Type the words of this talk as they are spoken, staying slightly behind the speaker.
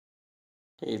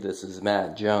Hey, this is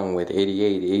Matt Jung with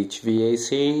 88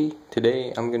 HVAC.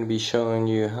 Today I'm going to be showing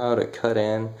you how to cut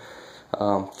in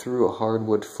through a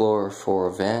hardwood floor for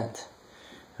a vent.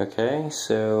 Okay,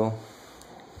 so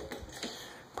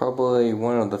probably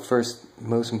one of the first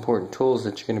most important tools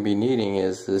that you're going to be needing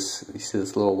is this. You see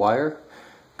this little wire?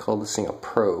 Call this thing a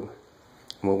probe.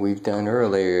 And what we've done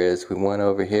earlier is we went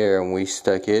over here and we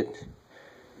stuck it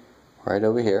right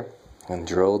over here and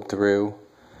drilled through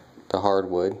the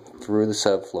hardwood through the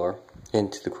subfloor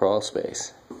into the crawl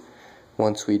space.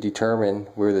 Once we determine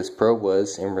where this probe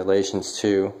was in relations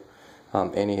to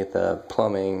any of the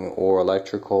plumbing or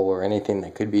electrical or anything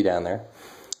that could be down there,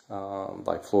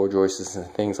 like floor joists and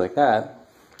things like that,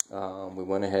 we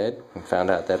went ahead and found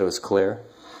out that it was clear,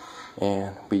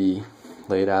 and we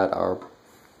laid out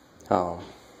our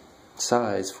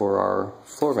size for our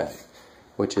floor vent,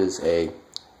 which is a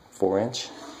 4-inch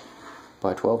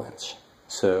by 12-inch.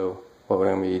 So what we're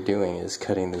going to be doing is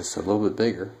cutting this a little bit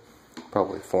bigger,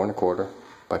 probably 4 1/4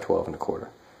 by 12 1/4,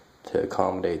 to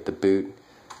accommodate the boot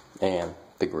and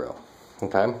the grill.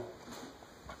 Okay?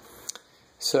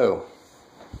 So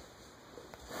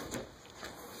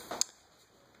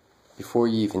before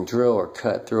you even drill or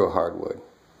cut through a hardwood,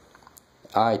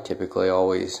 I typically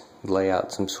always lay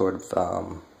out some sort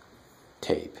of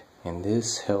tape, and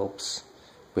this helps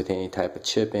with any type of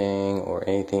chipping or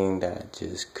anything that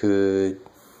could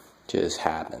just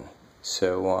happen.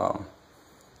 So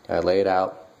I lay it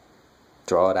out,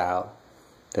 draw it out,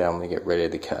 then I'm going to get ready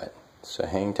to cut. So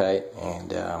hang tight,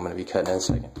 and I'm going to be cutting in a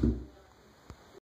second.